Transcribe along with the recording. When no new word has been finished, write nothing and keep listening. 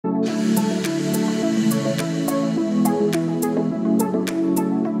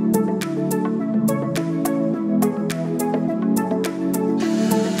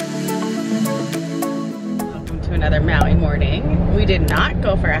did not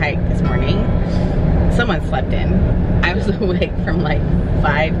go for a hike this morning. Someone slept in. I was awake from like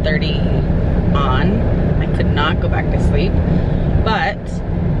 5:30 on. I could not go back to sleep. But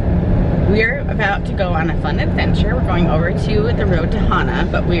we're about to go on a fun adventure. We're going over to the road to Hana,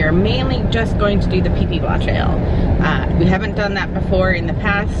 but we are mainly just going to do the Pipiwai trail. We haven't done that before in the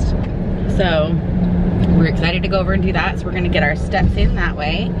past, so we're excited to go over and do that. So we're gonna get our steps in that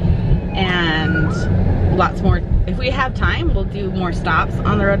way, and lots more. If we have time, we'll do more stops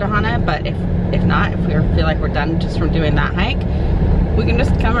on the road to Hana, but if not, if we feel like we're done just from doing that hike, we can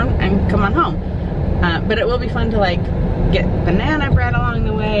just come on home. But it will be fun to like get banana bread along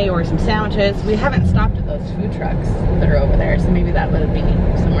the way or some sandwiches. We haven't stopped at those food trucks that are over there, so maybe that would be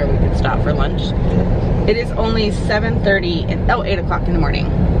somewhere we could stop for lunch. It is only 7:30, 8 o'clock in the morning.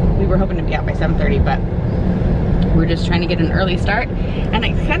 We were hoping to be out by 7:30, but we're just trying to get an early start. And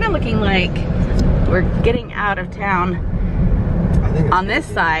it's kind of looking like we're getting out of town on this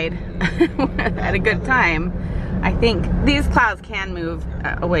side at a good time. I think these clouds can move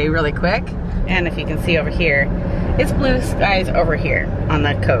away really quick. And if you can see over here, it's blue skies over here on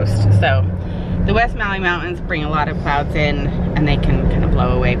the coast. So the West Maui Mountains bring a lot of clouds in, and they can kind of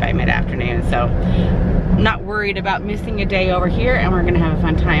blow away by mid-afternoon. So I'm not worried about missing a day over here, and we're gonna have a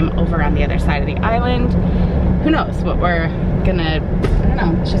fun time over on the other side of the island. Who knows what we're gonna, I don't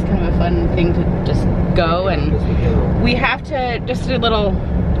know, it's just kind of a fun thing to just go. And we have to, just a little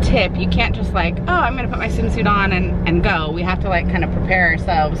tip, you can't just like, oh, I'm gonna put my swimsuit on and go. We have to like kind of prepare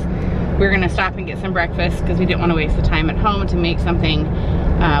ourselves. We're gonna stop and get some breakfast because we didn't want to waste the time at home to make something.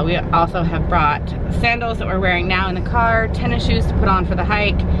 We also have brought sandals that we're wearing now in the car, tennis shoes to put on for the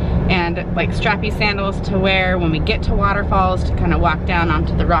hike, and like strappy sandals to wear when we get to waterfalls to kind of walk down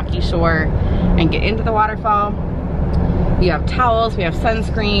onto the rocky shore and get into the waterfall. We have towels, we have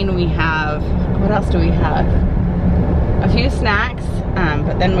sunscreen, we have, what else do we have? A few snacks,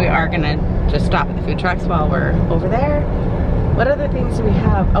 but then we are gonna just stop at the food trucks while we're over there. What other things do we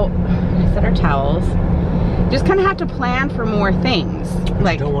have? Oh, I said our towels. Just kind of have to plan for more things.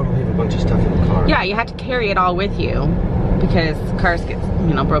 Like, you don't want to leave a bunch of stuff in the car. Yeah, you have to carry it all with you because cars get,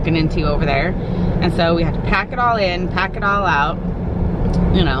 you know, broken into over there. And so we have to pack it all in, pack it all out,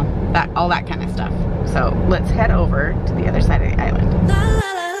 you know, all that kind of stuff. So let's head over to the other side of the island.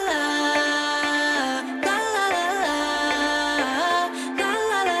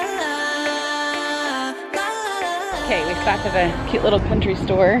 Okay, we stopped at a cute little country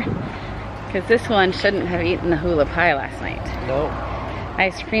store because this one shouldn't have eaten the hula pie last night. No.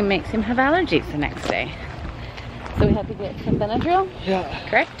 Ice cream makes him have allergies the next day. So we had to get some Benadryl. Yeah.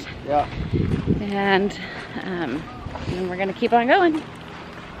 Correct? Yeah. And we're gonna keep on going.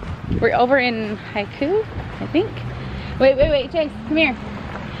 We're over in Haiku, I think. Wait, Chase, come here.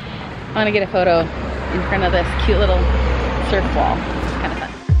 I wanna get a photo in front of this cute little surf wall. It's kind of fun.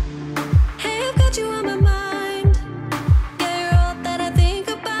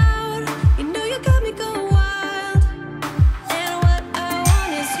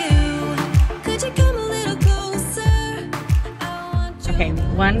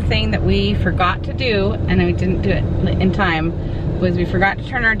 One thing that we forgot to do, and we didn't do it in time, was we forgot to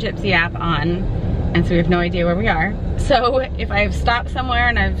turn our Gypsy app on, and so we have no idea where we are. So if I've stopped somewhere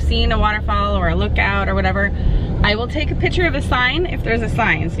and I've seen a waterfall or a lookout or whatever, I will take a picture of a sign if there's a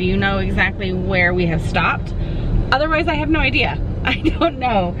sign, so you know exactly where we have stopped. Otherwise, I have no idea. I don't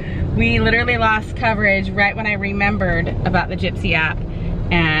know. We literally lost coverage right when I remembered about the Gypsy app,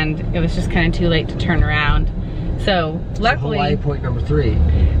 and it was just kind of too late to turn around. So luckily, Hawaii point number 3.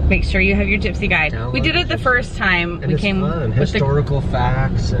 Make sure you have your Gypsy guide. Download we did it the first time. And we came fun. Historical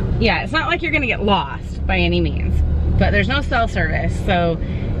facts and yeah, it's not like you're gonna get lost by any means, but there's no cell service. So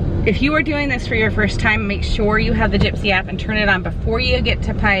if you are doing this for your first time, make sure you have the Gypsy app and turn it on before you get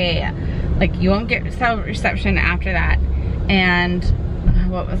to Paia. Like, you won't get cell reception after that. And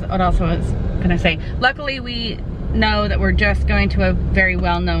what else was I gonna say? Luckily, we know that we're just going to a very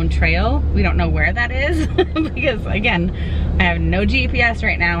well-known trail. We don't know where that is because, again, I have no GPS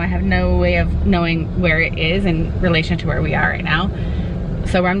right now. I have no way of knowing where it is in relation to where we are right now.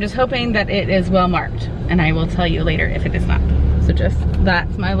 So I'm just hoping that it is well marked, and I will tell you later if it is not. So just,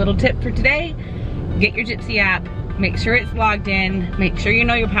 that's my little tip for today. Get your Gypsy app, make sure it's logged in, make sure you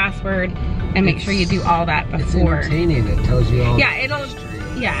know your password, and make sure you do all that before. It's entertaining, it tells you all. Yeah, it'll,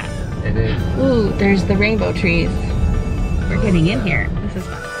 yeah. It is. Ooh, there's the rainbow trees. We're getting in here. This is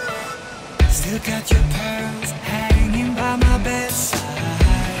fun. Still got your pearls hanging by my bedside.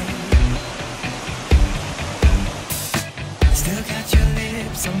 Still got your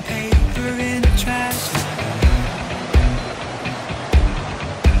lips on paper in a trash can.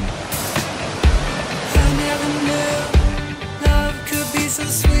 I never knew love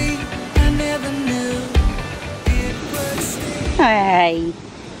Hey,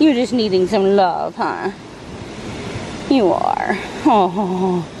 you're just needing some love, huh? You are.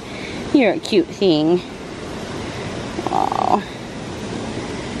 Oh, you're a cute thing. Oh.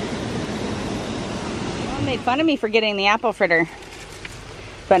 Mom made fun of me for getting the apple fritter.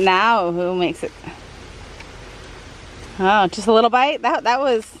 But now, who makes it? Oh, just a little bite? That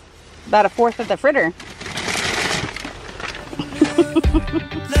was about a fourth of the fritter.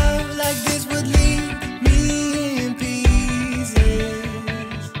 Love like this would leave me in pieces.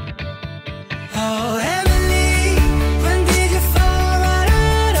 Oh, Emily, when did you fall right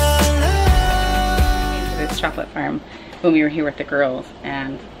out of love? This chocolate farm when we were here with the girls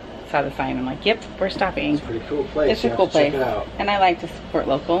and saw the sign. I'm like, yep, we're stopping. It's a pretty cool place. It's a cool place. Check it out. And I like to support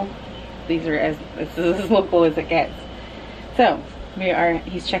local. These are as local as it gets. So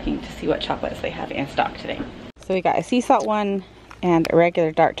he's checking to see what chocolates they have in stock today. So we got a sea salt one and a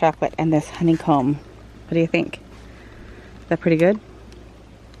regular dark chocolate and this honeycomb. What do you think? Is that pretty good?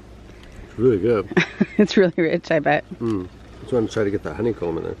 It's really good. It's really rich, I bet. That's why I'm trying to get that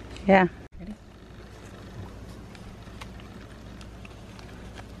honeycomb in there. Yeah. Ready?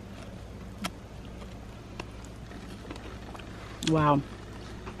 Wow.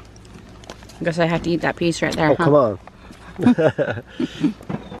 I guess I have to eat that piece right there. Oh, come on.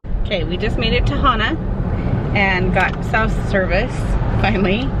 Okay, we just made it to Hana and got cell service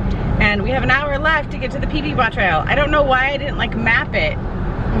finally, and we have an hour left to get to the Pipiwai Trail. I don't know why I didn't like map it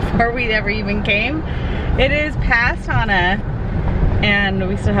before we ever even came. It is past Hana and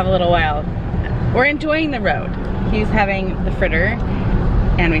we still have a little while. We're enjoying the road. He's having the fritter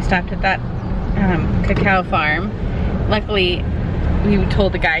and we stopped at that cacao farm. Luckily we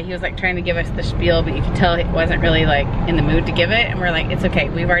told the guy, he was like trying to give us the spiel, but you could tell he wasn't really like in the mood to give it, and we're like, it's okay,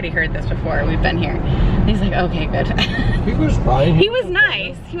 we've already heard this before, we've been here. And he's like, okay, good. He was fine. He was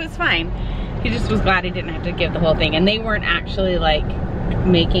nice, he was fine. He just was glad he didn't have to give the whole thing, and they weren't actually like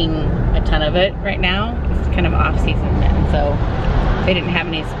making a ton of it right now. It's kind of off season, and so they didn't have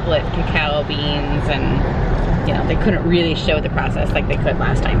any split cacao beans, and you know, they couldn't really show the process like they could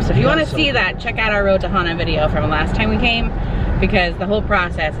last time. So if you want to see that, check out our Road to Hana video from last time we came, because the whole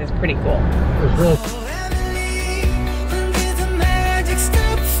process is pretty cool. Oh, Emily, when did the magic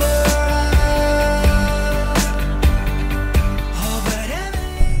stop for us? Oh, but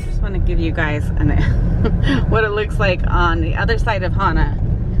Emily. I just want to give you guys what it looks like on the other side of Hana.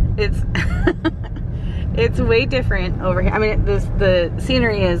 It's it's way different over here. I mean, the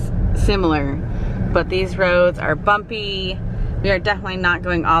scenery is similar, but these roads are bumpy. We are definitely not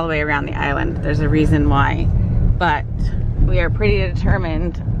going all the way around the island. There's a reason why, but we are pretty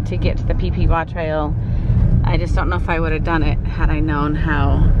determined to get to the Pipiwai Trail. I just don't know if I would have done it had I known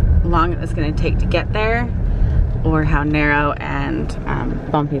how long it was going to take to get there, or how narrow and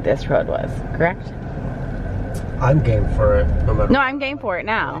bumpy this road was, correct? I'm game for it. No, matter No, I'm game for it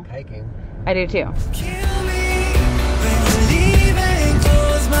now. like hiking. I do too. Kill me when you leave and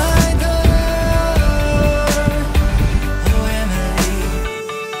close my door. Oh, Emily.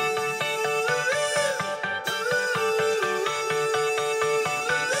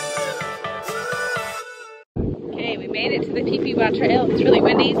 Okay, we made it to the Pipiwai Trail. It's really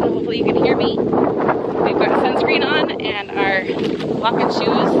windy, so hopefully you can hear me. We've got sunscreen on and our walking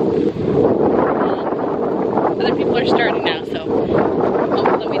shoes. Other people are starting now, so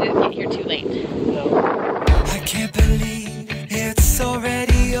hopefully we didn't get here too late. I can't believe it's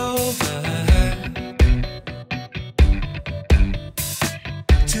already over.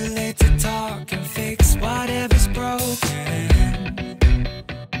 Too late to talk and fix whatever's broken.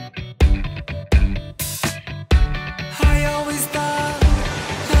 I always thought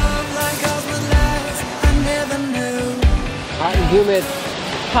love like ours would last. I never knew. Hot and humid.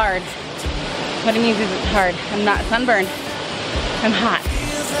 Hard. What it means is it's hard. I'm not sunburned. I'm hot.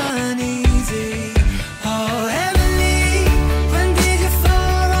 Feels uneasy. Oh, Emily, when did you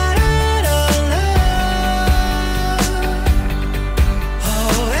fall right out of love?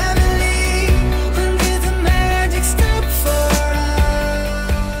 Oh, Emily, when did the magic stop for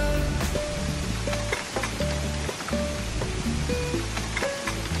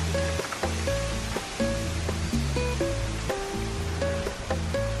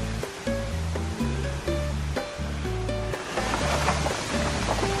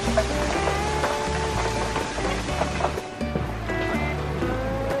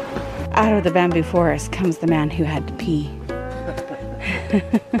Out of the bamboo forest comes the man who had to pee.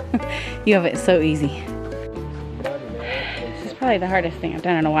 You have it so easy. This is probably the hardest thing I've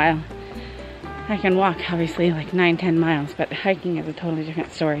done in a while. I can walk, obviously, like 9-10 miles, but hiking is a totally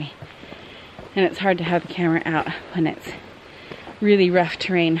different story. And it's hard to have the camera out when it's really rough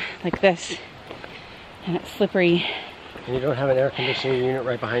terrain like this, and it's slippery, And you don't have an air conditioning unit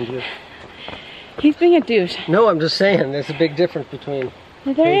right behind you? He's being a douche. No, I'm just saying, there's a big difference between...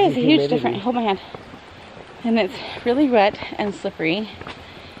 There is a huge difference. Hold my hand. And it's really wet and slippery.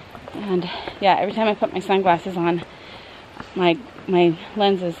 And yeah, every time I put my sunglasses on, my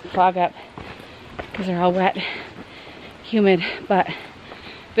lenses clog up because they're all wet, humid. But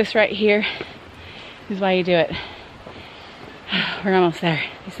this right here is why you do it. We're almost there.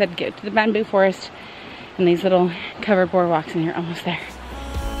 He said get to the bamboo forest and these little covered boardwalks, and you're almost there.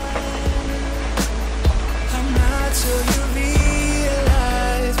 I'm not sure you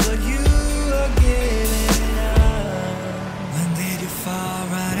realize what you are giving up. When did you fall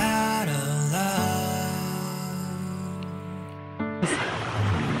right out of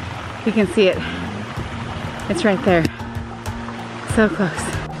love? You can see it. It's right there. So close.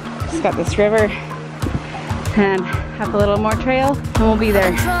 Just got this river and have a little more trail and we'll be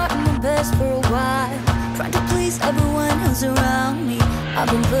there. I'm trying my best for a while, trying to please everyone who's around me. I've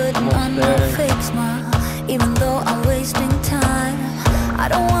been putting on my fake smile, even though I'm wasting time. I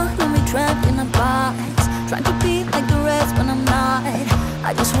don't want to be trapped in a box, trying to be like the rest when I'm not.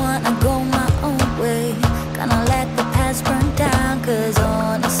 I just want to go my own way, gonna let the past burn down. Cause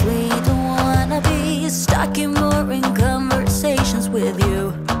honestly, don't wanna be stuck in boring conversations with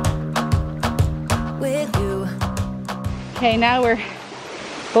you. Okay, now we're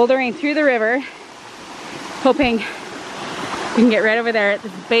bouldering through the river, hoping we can get right over there at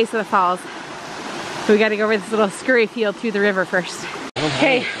the base of the falls. So we gotta go over this little scurry field through the river first.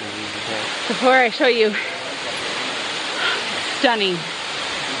 Okay, before I show you, stunning.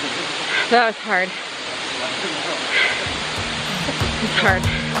 That was hard. It's hard.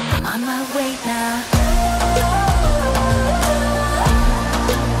 I'm on my way now.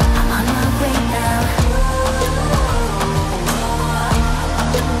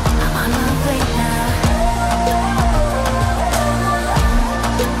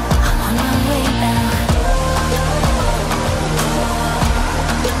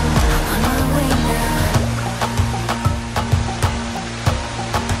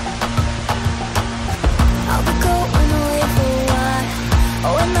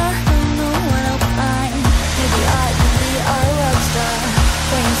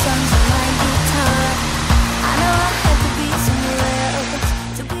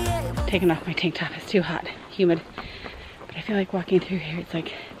 Taking off my tank top, it's too hot, humid. But I feel like walking through here, it's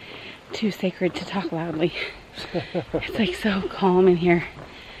like too sacred to talk loudly. It's like so calm in here.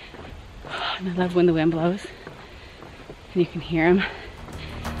 And I love when the wind blows and you can hear them.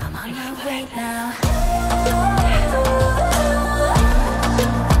 I'm on my way now.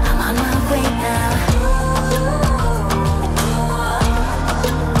 I'm on my way now.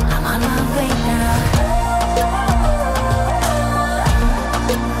 I'm on my way now.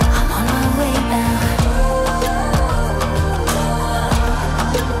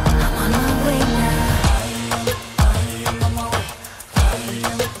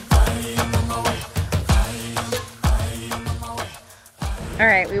 All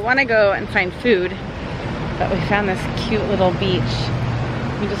right, we want to go and find food, but we found this cute little beach.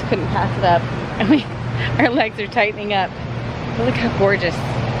 We just couldn't pass it up, and our legs are tightening up. But look how gorgeous.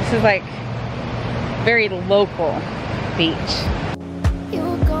 This is like very local beach.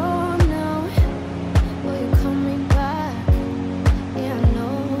 You're gone now, but you're coming back. Yeah, I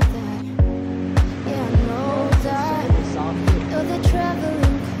know that. Yeah, I know that. You're the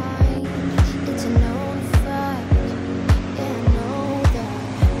traveling kind. It's a known fact. Yeah, I know that.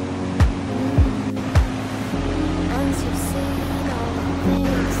 Once you've seen all the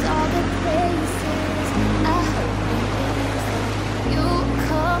things, all the places, I hope you'll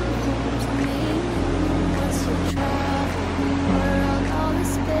come home to me. Once you travel the world, all the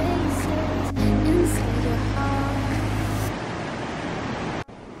spaces inside your heart.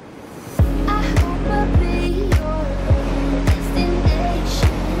 I hope I'll be your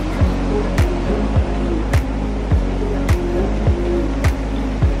destination.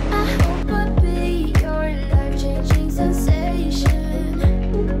 I hope I'll be your life-changing sensation.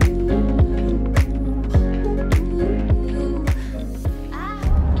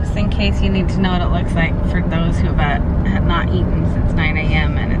 Just in case you need to know what it looks like for those who have not eaten since 9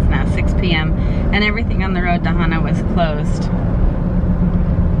 a.m. and it's now 6 p.m. and everything on the road to Hana was closed.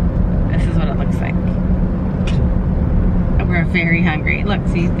 This is what it looks like. We're very hungry. Look,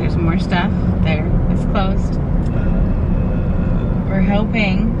 see, there's more stuff there. It's closed. We're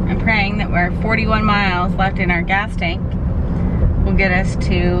hoping and praying that we're 41 miles left in our gas tank will get us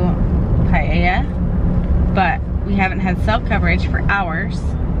to Paia, but we haven't had cell coverage for hours,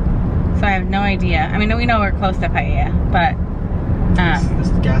 so I have no idea. I mean, we know we're close to Paia, but this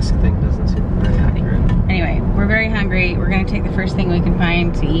gas thing doesn't seem very accurate. anyway, we're very hungry. hungry. We're gonna take the first thing we can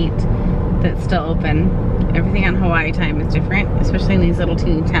find to eat that's still open. Everything on Hawaii time is different, especially in these little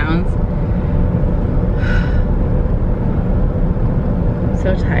teeny towns. I'm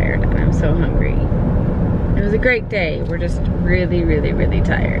so tired and I'm so hungry. It was a great day. We're just really, really, really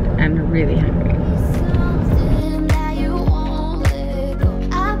tired and really hungry.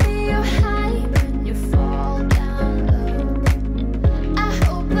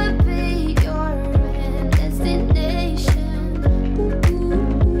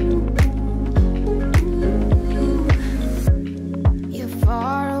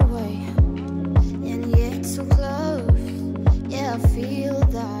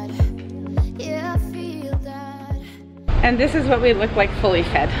 And this is what we look like fully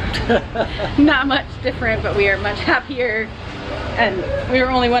fed. Not much different, but we are much happier. And we were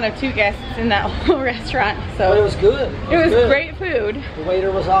only one of 2 guests in that whole restaurant, so. But it was good. It was great food. The waiter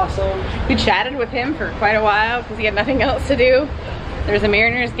was awesome. We chatted with him for quite a while because he had nothing else to do. There was a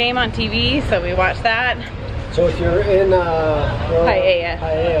Mariners game on TV, so we watched that. So if you're in Hialeah,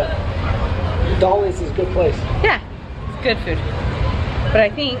 Dolly's is a good place. Yeah, it's good food. But I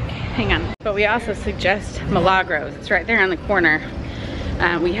think, hang on. But we also suggest Milagros. It's right there on the corner.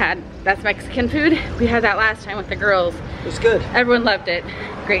 That's Mexican food. We had that last time with the girls. It's good. Everyone loved it.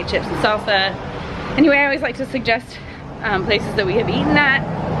 Great chips and salsa. Anyway, I always like to suggest places that we have eaten at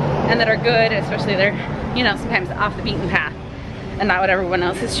and that are good, especially they're, you know, sometimes off the beaten path and not what everyone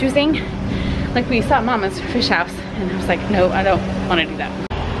else is choosing. Like we saw Mama's Fish House and I was like, no, I don't want to do that.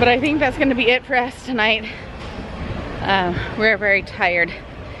 But I think that's gonna be it for us tonight. We're very tired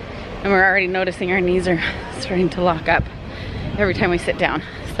and we're already noticing our knees are starting to lock up every time we sit down.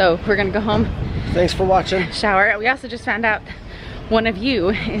 So we're gonna go home. Thanks for watching. Shower. We also just found out one of you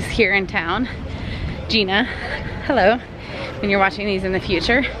is here in town. Gina, hello. When you're watching these in the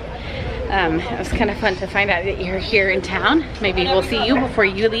future. It was kind of fun to find out that you're here in town. Maybe we'll see you before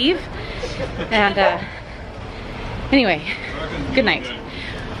you leave. And anyway, good night.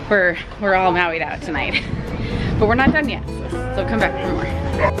 We're all Maui'd out tonight. But we're not done yet, so come back for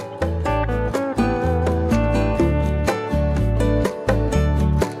more.